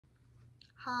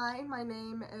Hi, my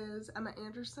name is Emma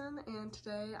Anderson, and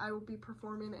today I will be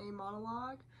performing a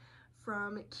monologue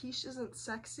from Quiche Isn't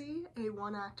Sexy, a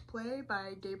one-act play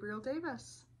by Gabriel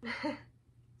Davis.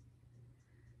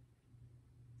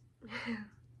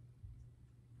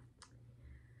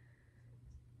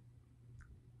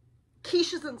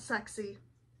 Quiche isn't sexy.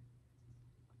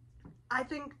 I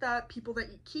think that people that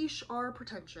eat quiche are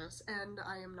pretentious, and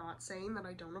I am not saying that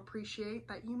I don't appreciate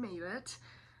that you made it.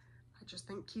 I just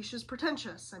think quiche is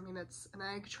pretentious. I mean, it's an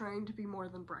egg trying to be more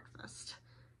than breakfast.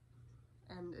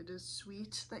 And it is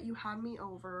sweet that you had me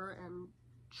over and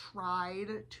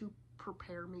tried to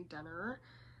prepare me dinner.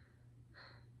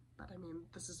 But I mean,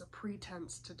 this is a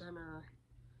pretense to dinner,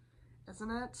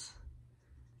 isn't it?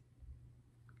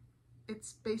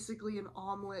 It's basically an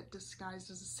omelet disguised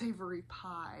as a savory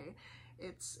pie.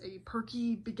 It's a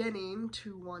perky beginning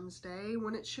to one's day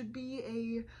when it should be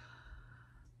a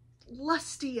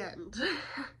lusty end.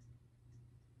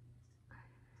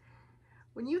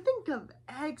 When you think of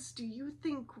eggs, do you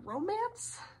think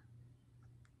romance?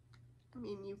 I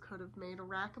mean, you could have made a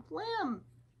rack of lamb,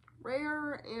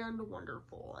 rare and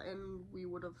wonderful, and we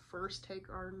would have first take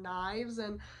our knives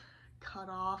and cut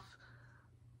off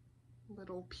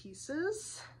little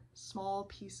pieces, small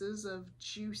pieces of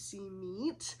juicy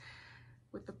meat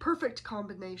with the perfect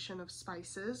combination of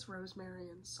spices, rosemary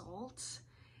and salt,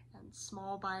 and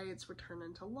small bites would turn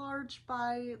into large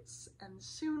bites, and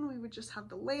soon we would just have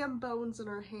the lamb bones in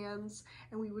our hands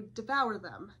and we would devour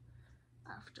them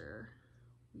after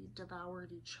we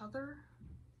devoured each other.